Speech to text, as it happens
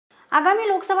आगामी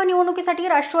लोकसभा निवडणुकीसाठी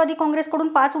राष्ट्रवादी काँग्रेसकडून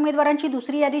 5 उमेदवारांची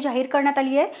दुसरी यादी जाहीर करण्यात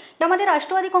आली आहे। यामध्ये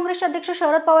राष्ट्रवादी काँग्रेसचे अध्यक्ष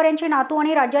शरद पवार यांचे नातू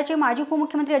आणि राज्याचे माजी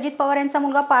उपमुख्यमंत्री अजित पवार यांचा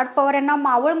मुलगा पार्थ पवार यांना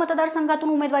मावळ मतदारसंघातून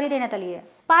उमेदवारी देण्यात आली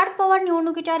आहे। पार्थ पवार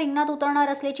निवडणुकीच्या रिंगणात उतरणार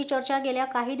असल्याची चर्चा गेल्या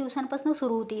काही दिवसांपासून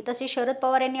सुरू होती। तसेच शरद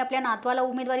पवार यांनी आपल्या नातवाला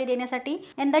उमेदवारी देण्यासाठी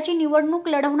यंदाची निवडणूक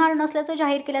लढवणार नसल्याचं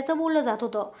जाहीर केल्याचं बोललं जात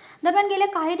होतं। दरम्यान गेल्या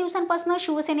काही दिवसांपासून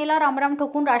शिवसेनेला रामराम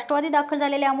ठोकून राष्ट्रवादी दाखल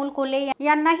झालेले अमोल कोल्हे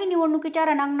यांनाही निवडणुकीच्या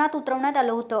रणांगणात उतरवण्यात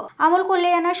आलं होतं। अमोल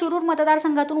कोल्हे यांना शिरूर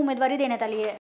मतदारसंघातून उमेदवारी देण्यात आली आहे।